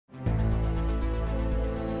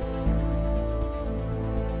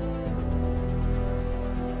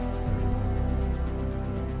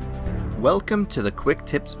Welcome to the Quick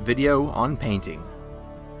Tips video on painting.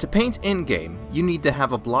 To paint in-game, you need to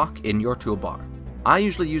have a block in your toolbar. I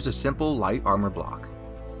usually use a simple light armor block.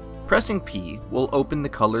 Pressing P will open the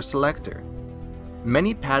color selector.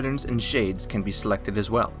 Many patterns and shades can be selected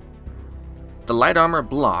as well. The light armor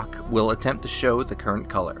block will attempt to show the current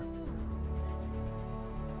color.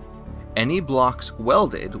 Any blocks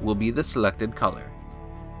welded will be the selected color.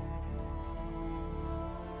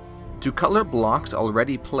 To color blocks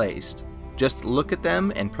already placed, just look at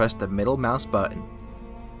them and press the middle mouse button.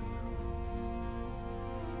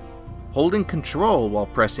 Holding Ctrl while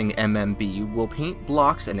pressing MMB will paint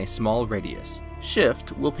blocks in a small radius.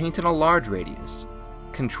 Shift will paint in a large radius.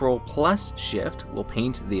 Ctrl plus Shift will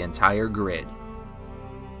paint the entire grid.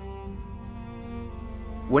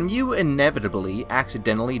 When you inevitably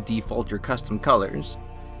accidentally default your custom colors,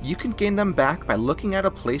 you can gain them back by looking at a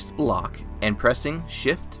placed block and pressing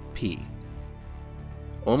Shift P.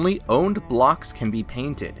 Only owned blocks can be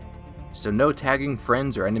painted, so no tagging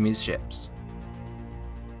friends or enemies' ships.